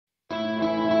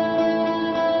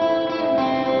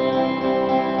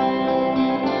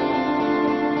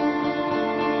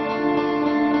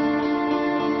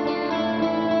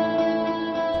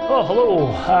Well, hello,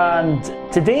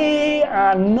 and today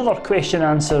another question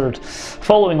answered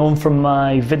following on from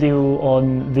my video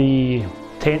on the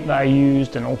tent that I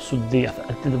used and also the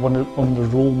one on the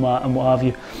roll mat and what have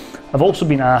you. I've also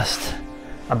been asked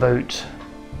about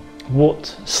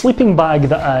what sleeping bag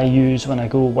that I use when I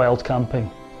go wild camping.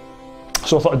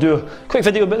 So I thought I'd do a quick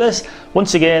video about this.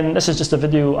 Once again, this is just a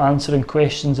video answering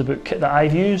questions about kit that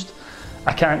I've used.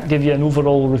 I can't give you an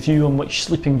overall review on which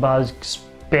sleeping bag's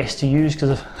best to use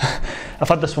because I've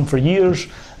had this one for years.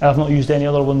 I've not used any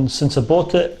other ones since I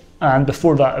bought it, and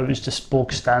before that it was just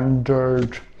bog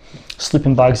standard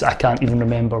sleeping bags. I can't even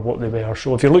remember what they were.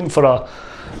 So if you're looking for a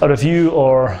review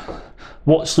or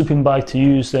what sleeping bag to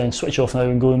use, then switch off now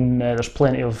and go and there's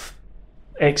plenty of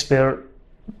expert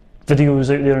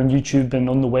videos out there on YouTube and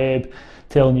on the web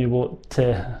telling you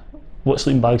what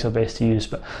sleeping bags are best to use.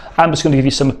 But I'm just going to give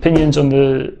you some opinions on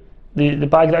the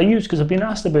bag that I use because I've been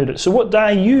asked about it. So what do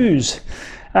I use?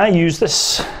 I use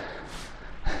this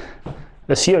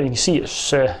here. You can see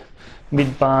it's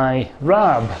made by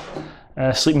RAB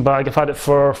sleeping bag. I've had it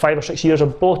for 5 or 6 years. I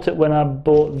bought it when I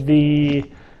bought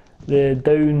the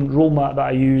down roll mat that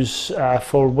I use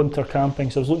for winter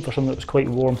camping, so I was looking for something that was quite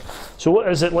warm. So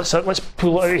what is it? Let's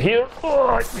pull it out here.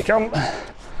 Oh, here we come.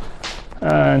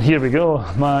 And here we go,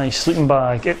 my sleeping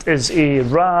bag. It is a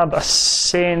RAB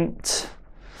Ascent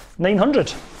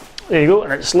 900. There you go,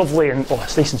 and it's lovely and oh,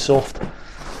 it's nice and soft.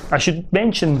 I should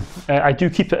mention I do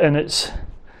keep it in its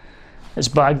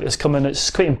bag that's come in. It's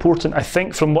quite important, I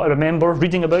think, from what I remember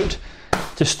reading about,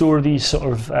 to store these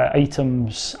sort of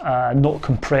items not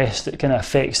compressed. It kind of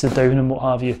affects the down and what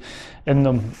have you in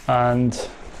them, and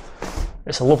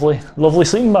it's a lovely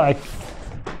sleeping bag.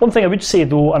 One thing I would say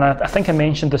though, and I think I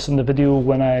mentioned this in the video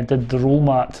when I did the roll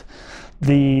mat,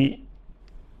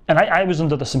 and I was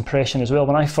under this impression as well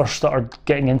when I first started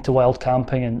getting into wild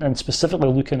camping and specifically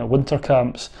looking at winter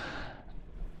camps.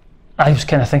 I was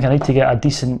kind of thinking I need to get a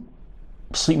decent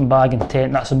sleeping bag and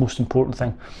tent. That's the most important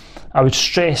thing. I would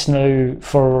stress now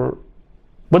for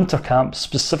winter camps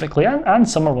specifically and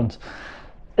summer ones,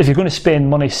 if you're going to spend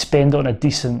money, spend it on a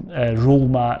decent roll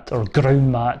mat or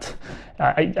ground mat.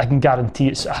 I can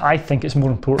guarantee I think it's more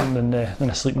important than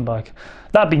a sleeping bag.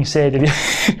 That being said,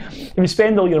 if you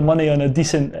spend all your money on a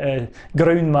decent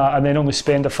ground mat and then only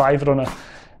spend a £5 on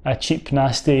a cheap,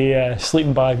 nasty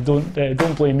sleeping bag,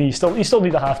 don't blame me. You still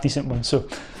need a half decent one. So,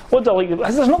 what do I like?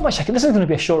 There's not much. This is going to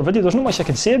be a short video. There's not much I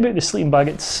can say about the sleeping bag.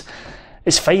 It's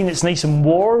fine. It's nice and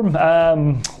warm.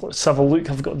 Let's have a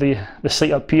look. I've got the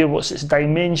site up here. What's its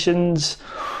dimensions?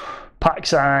 Pack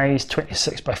size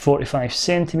 26 by 45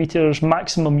 centimeters.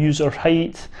 Maximum user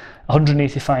height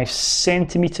 185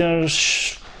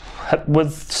 centimeters. Hip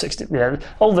width 60. Yeah,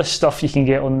 all this stuff you can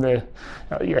get on the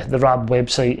RAB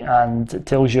website, and it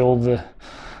tells you all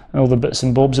the bits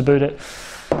and bobs about it.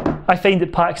 I find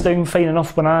it packs down fine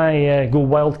enough when I go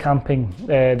wild camping.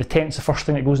 The tent's the first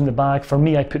thing that goes in the bag. For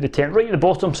me, I put the tent right at the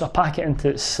bottom, so I pack it into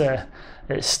its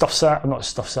stuff sack. Not a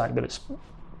stuff sack, but it's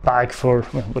bag for,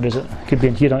 what is it? It could be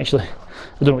in here actually.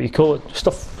 I don't know what you call it.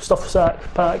 Stuff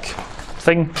sack, pack,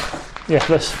 thing. Yeah,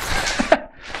 this.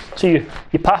 So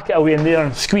you pack it away in there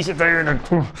and squeeze it down and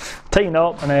tighten it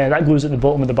up, and that goes at the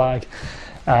bottom of the bag.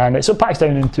 And so it packs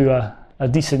down into a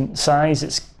decent size.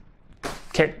 It's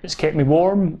kept me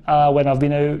warm when I've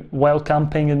been out wild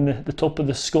camping in the top of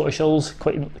the Scottish Hills.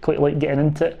 Quite like getting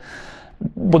into it.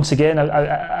 Once again,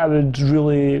 I would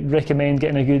really recommend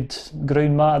getting a good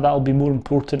ground mat. That'll be more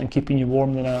important in keeping you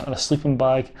warm than a sleeping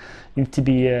bag. You need to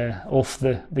be off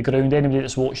the ground. Anybody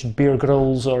that's watched Bear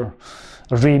Grylls or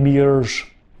Ray Mears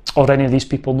or any of these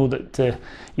people know that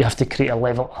you have to create a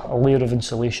layer of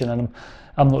insulation in them.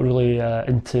 I'm not really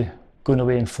into going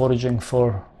away and foraging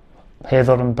for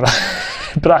heather and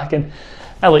bracken.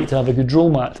 I like to have a good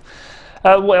roll mat.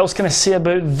 What else can I say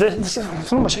about this?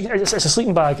 It's a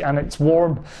sleeping bag and it's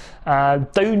warm.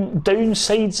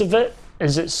 Downsides of it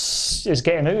is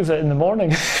getting out of it in the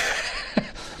morning.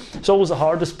 It's always the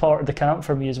hardest part of the camp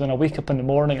for me, is when I wake up in the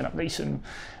morning and I'm nice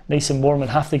and warm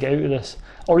and have to get out of this.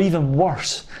 Or even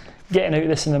worse, getting out of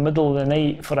this in the middle of the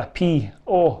night for a pee.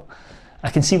 Oh, I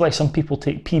can see why some people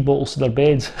take pee bottles to their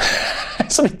beds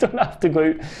so they don't have to go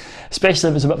out. Especially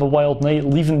if it's a bit of a wild night,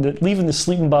 leaving the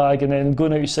sleeping bag and then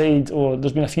going outside. Or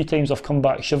there's been a few times I've come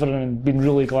back shivering and been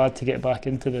really glad to get back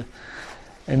into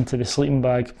the sleeping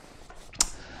bag.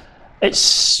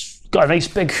 It's got a nice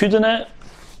big hood in it,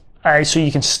 so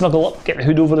you can snuggle up, get the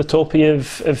hood over the top of you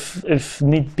if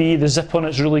need be. The zip on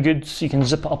it's really good, so you can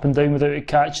zip it up and down without it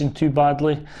catching too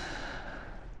badly.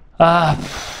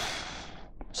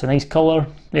 It's a nice colour.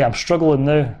 Yeah, I'm struggling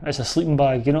now. It's a sleeping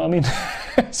bag, you know what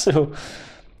I mean? So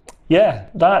yeah,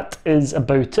 that is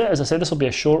about it. As I said, this will be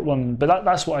a short one, but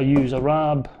that's what I use, a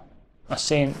RAB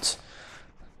Ascent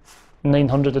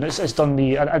 900, and it's done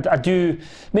me. I do,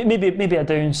 maybe a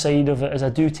downside of it is I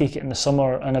do take it in the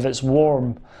summer, and if it's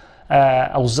warm,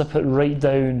 I'll zip it right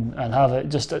down and have it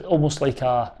just almost like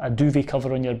a duvet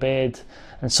cover on your bed.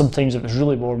 And sometimes if it's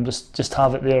really warm, just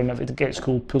have it there, and if it gets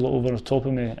cold, pull it over the top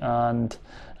of me. And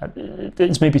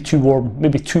it's maybe too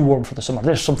warm for the summer.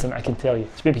 There's something I can tell you.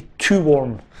 It's maybe too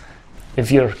warm if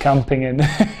you're camping in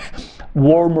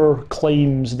warmer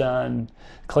climates than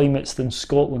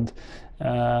Scotland.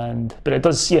 But it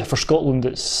does, yeah, for Scotland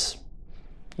it's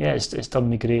done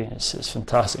me great. It's a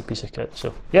fantastic piece of kit.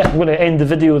 So yeah, I'm going to end the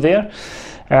video there.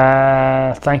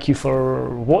 Thank you for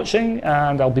watching,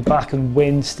 and I'll be back on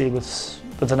Wednesday with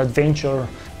an adventure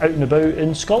out and about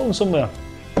in Scotland somewhere.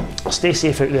 Stay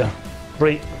safe out there.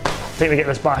 Right, I think we get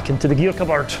this back into the gear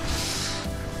cupboard.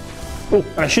 Oh,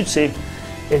 and I should say,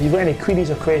 if you've got any queries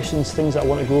or questions, things that I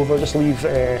want to go over, just leave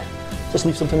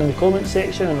something in the comment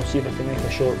section, and I'll see if I can make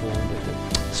a short one about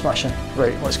it. Smashing.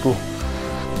 Right, let's go.